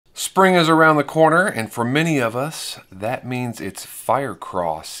Spring is around the corner, and for many of us, that means it's Fire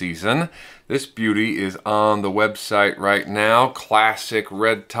Craw season. This beauty is on the website right now. Classic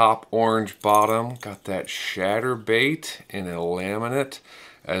red top, orange bottom. Got that shatter bait in a laminate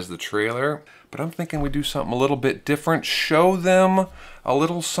as the trailer. But I'm thinking we do something a little bit different. Show them a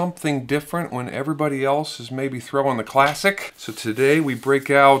little something different when everybody else is maybe throwing the classic. So today we break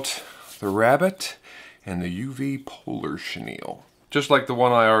out the rabbit and the UV polar chenille. Just like the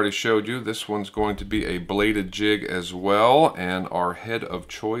one I already showed you, this one's going to be a bladed jig as well, and our head of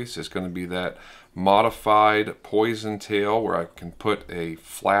choice is going to be that modified poison tail where I can put a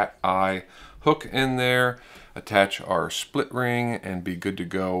flat eye hook in there, attach our split ring, and be good to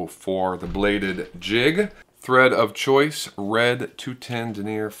go for the bladed jig. Thread of choice, red 210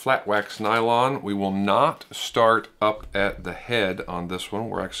 denier flat wax nylon. We will not start up at the head on this one.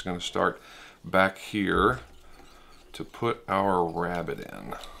 We're actually going to start back here to put our rabbit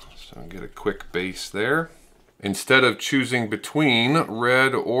in. So get a quick base there. Instead of choosing between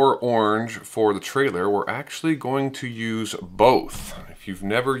red or orange for the trailer, we're actually going to use both. If you've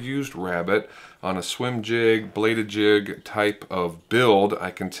never used rabbit on a swim jig, bladed jig type of build,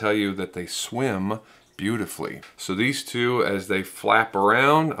 I can tell you that they swim beautifully. So these two, as they flap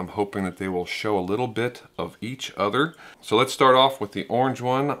around, I'm hoping that they will show a little bit of each other. So let's start off with the orange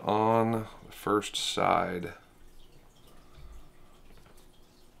one on the first side.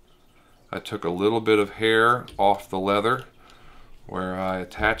 I took a little bit of hair off the leather where I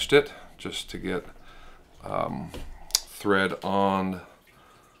attached it just to get thread on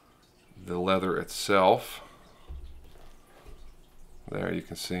the leather itself. There you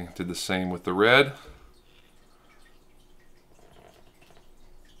can see, did the same with the red.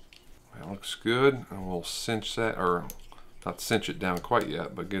 That looks good, and we'll cinch that, or not cinch it down quite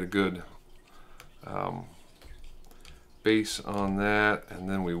yet, but get a good base on that, and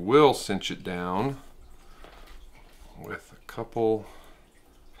then we will cinch it down with a couple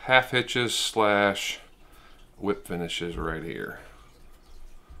half hitches slash whip finishes right here,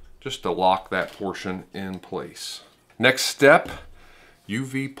 just to lock that portion in place. Next step,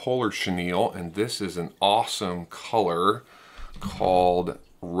 UV polar chenille, and this is an awesome color called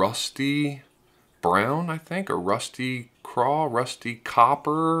rusty brown, I think, or rusty craw, rusty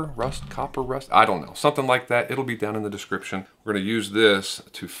copper, rust, I don't know, something like that. It'll be down in the description. We're going to use this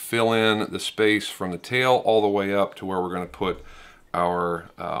to fill in the space from the tail all the way up to where we're going to put our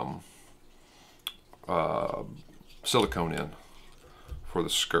silicone in for the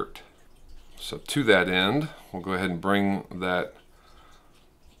skirt. So to that end, we'll go ahead and bring that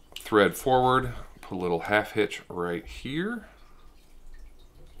thread forward, put a little half hitch right here.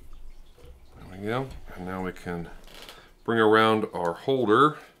 There we go. And now we can bring around our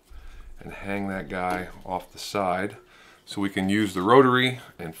holder and hang that guy off the side so we can use the rotary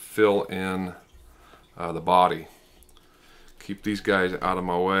and fill in the body. Keep these guys out of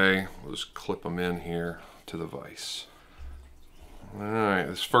my way. We'll just clip them in here to the vise. All right,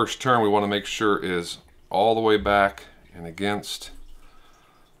 this first turn we want to make sure is all the way back and against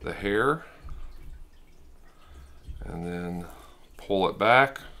the hair, and then pull it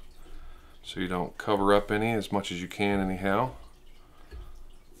back so you don't cover up any, as much as you can anyhow.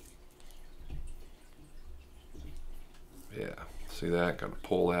 Yeah, see that? Got to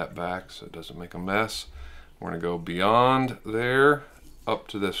pull that back so it doesn't make a mess. We're going to go beyond there up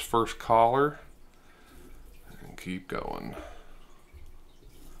to this first collar and keep going.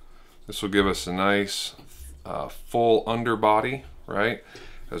 This will give us a nice full underbody, right?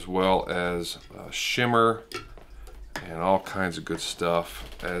 As well as shimmer and all kinds of good stuff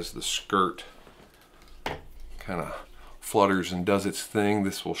as the skirt kind of flutters and does its thing.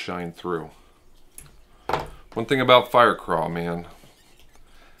 This will shine through. One thing about Fire Craw, man,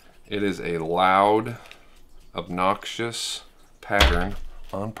 it is a loud, obnoxious pattern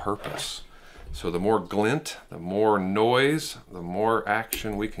on purpose. So the more glint, the more noise, the more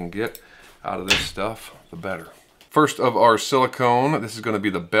action we can get out of this stuff, the better. First of our silicone, this is going to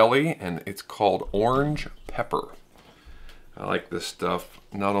be the belly, and it's called Orange Pepper. I like this stuff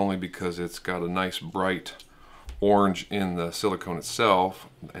not only because it's got a nice bright orange in the silicone itself,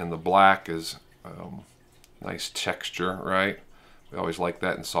 and the black is nice texture, right? We always like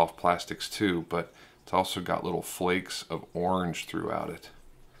that in soft plastics too, but it's also got little flakes of orange throughout it.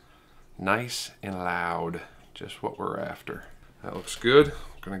 Nice and loud, just what we're after. That looks good.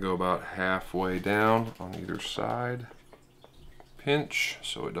 I'm gonna go about halfway down on either side. Pinch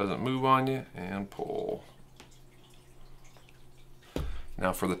so it doesn't move on you, and pull.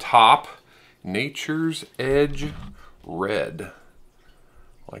 Now for the top, Nature's Edge Red.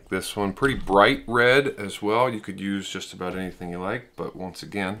 Like this one, pretty bright red as well. You could use just about anything you like, but once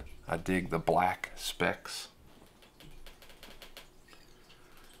again, I dig the black specks.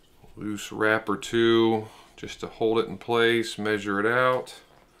 Loose wrap or two, just to hold it in place, measure it out,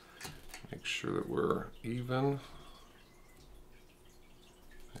 make sure that we're even.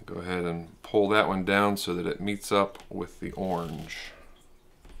 And go ahead and pull that one down so that it meets up with the orange.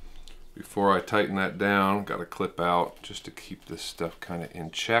 Before I tighten that down, got to clip out just to keep this stuff kind of in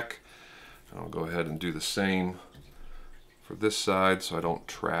check. And I'll go ahead and do the same for this side so I don't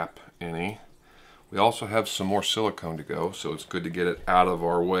trap any. We also have some more silicone to go, so it's good to get it out of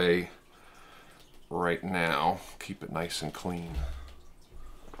our way right now. Keep it nice and clean.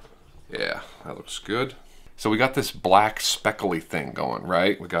 Yeah, that looks good. So we got this black speckly thing going,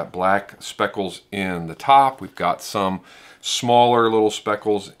 right? We got black speckles in the top. We've got some smaller little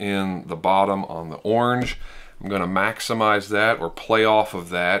speckles in the bottom on the orange. I'm going to maximize that or play off of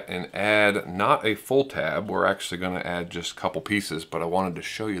that and add not a full tab. We're actually going to add just a couple pieces, but I wanted to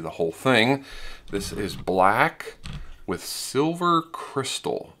show you the whole thing. This is black with silver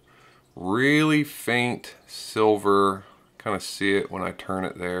crystal. Really faint silver. Kind of see it when I turn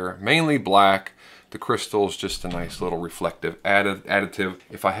it there. Mainly black. The crystal is just a nice little reflective additive.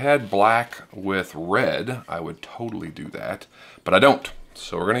 If I had black with red, I would totally do that, but I don't.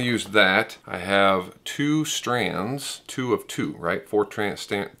 So we're going to use that. I have 2 strands, 2 of 2, right? 4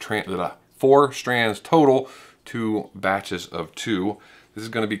 strands total, 2 batches of 2. This is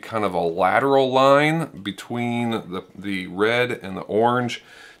going to be kind of a lateral line between the red and the orange.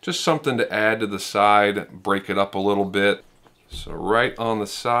 Just something to add to the side, break it up a little bit. So right on the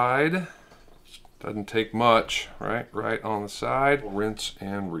side, doesn't take much, right? Right on the side, rinse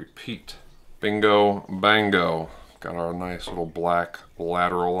and repeat. Bingo, bango. Got our nice little black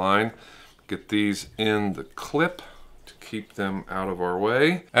lateral line. Get these in the clip to keep them out of our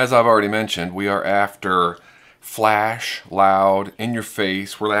way. As I've already mentioned, we are after flash, loud, in your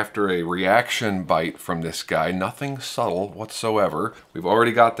face. We're after a reaction bite from this guy. Nothing subtle whatsoever. We've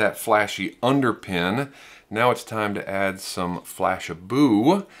already got that flashy underpin. Now it's time to add some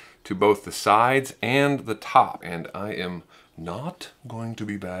flash-a-boo to both the sides and the top. And I am not going to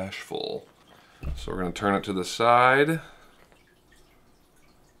be bashful. So we're going to turn it to the side.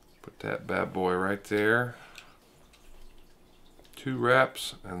 Put that bad boy right there. 2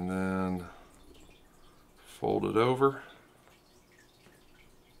 wraps and then fold it over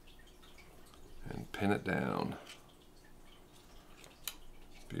and pin it down.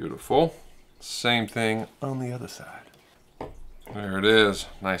 Beautiful. Same thing on the other side. There it is.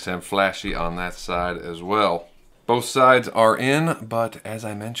 Nice and flashy on that side as well. Both sides are in, but as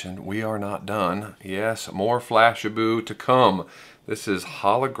I mentioned, we are not done. Yes, more flash-a-boo to come. This is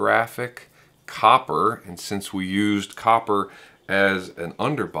holographic copper, and since we used copper as an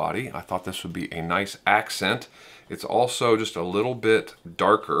underbody, I thought this would be a nice accent. It's also just a little bit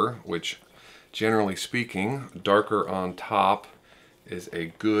darker, which generally speaking, darker on top is a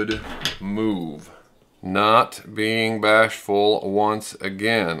good move. Not being bashful once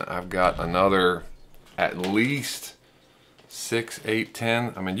again. I've got another at least 6, 8,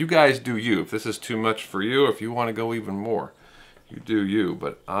 10. I mean, you guys do you. If this is too much for you, if you want to go even more, you do you.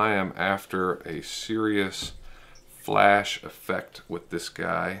 But I am after a serious flash effect with this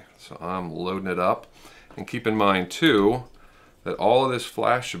guy. So I'm loading it up. And keep in mind too, that all of this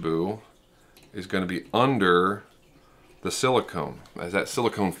flash-a-boo is going to be under the silicone. As that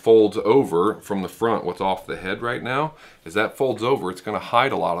silicone folds over from the front, what's off the head right now, as that folds over, it's going to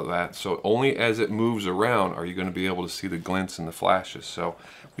hide a lot of that. So only as it moves around are you going to be able to see the glints and the flashes. So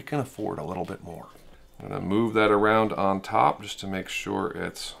we can afford a little bit more. I'm going to move that around on top just to make sure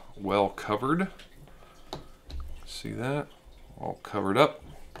it's well covered. See that? All covered up.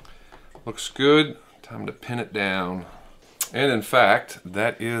 Looks good. Time to pin it down. And in fact,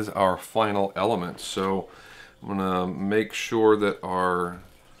 that is our final element. So I'm gonna make sure that our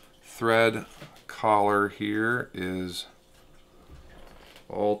thread collar here is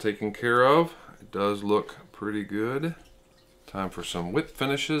all taken care of. It does look pretty good. Time for some whip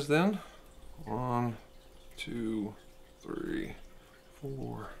finishes then. 1, 2, 3,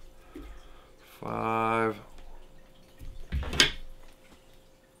 4, 5.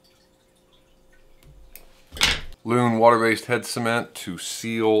 Loon water-based head cement to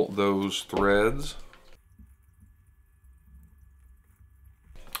seal those threads.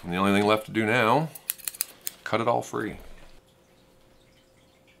 And the only thing left to do now, cut it all free.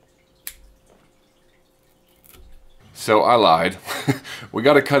 So I lied. We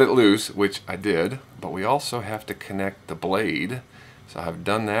got to cut it loose, which I did, but we also have to connect the blade. So I've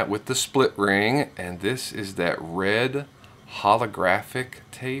done that with the split ring, and this is that red holographic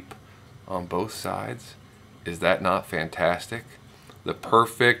tape on both sides. Is that not fantastic? The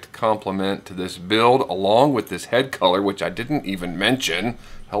perfect complement to this build, along with this head color, which I didn't even mention.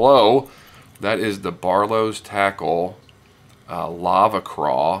 Hello, that is the Barlow's Tackle Lava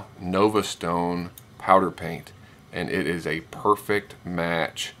Craw Nova Stone powder paint, and it is a perfect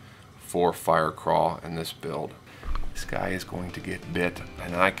match for Fire Craw in this build. This guy is going to get bit,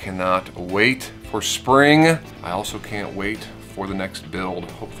 and I cannot wait for spring. I also can't wait for the next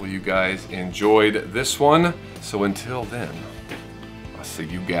build. Hopefully you guys enjoyed this one. So until then, I'll see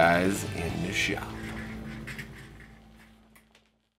you guys in the shop.